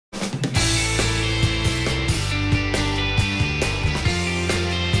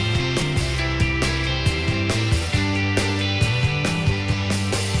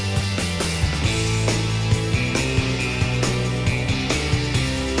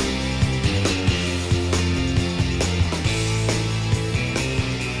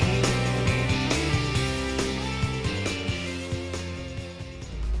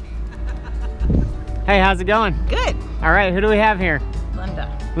Hey, how's it going? Good. All right, who do we have here?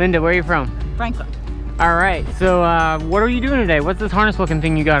 Linda. Linda, where are you from? Franklin. All right, so what are you doing today? What's this harness looking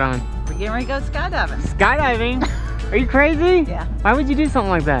thing you got on? We're getting ready to go skydiving. Skydiving? Are you crazy? Yeah. Why would you do something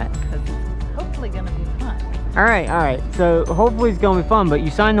like that? Because it's hopefully going to be fun. All right. So hopefully it's going to be fun, but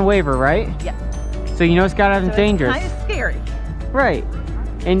you signed the waiver, right? Yeah. So you know skydiving's dangerous. It's kind of scary. Right.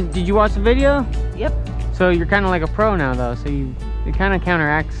 And did you watch the video? Yep. So you're kind of like a pro now, though. So it kind of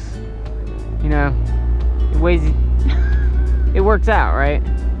counteracts, you know, the ways it works out, right?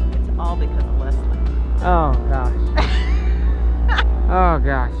 It's all because of Leslie. Oh gosh. Oh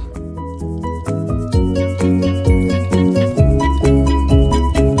gosh.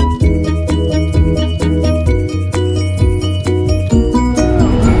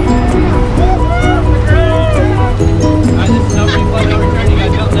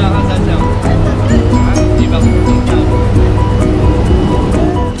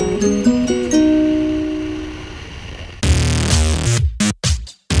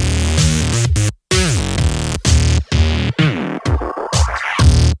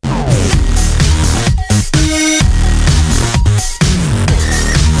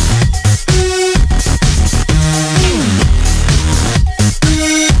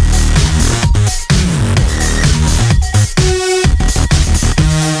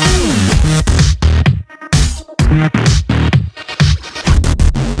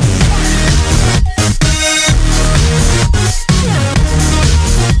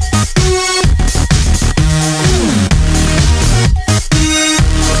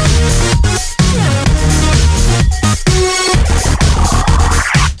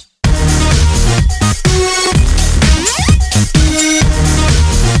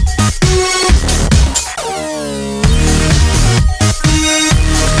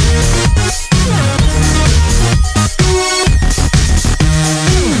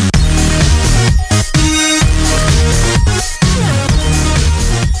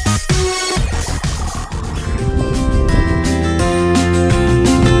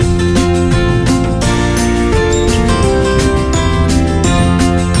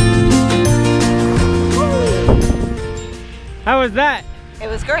 How was that? It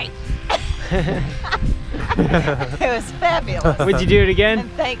was great. It was fabulous. Would you do it again?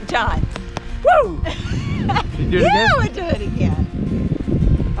 And thank John. Woo! You do it again? Yeah, we'll do it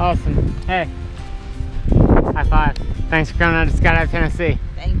again. Awesome. Hey, high five. Thanks for coming out to Skydive, Tennessee.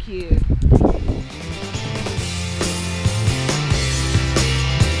 Thank you.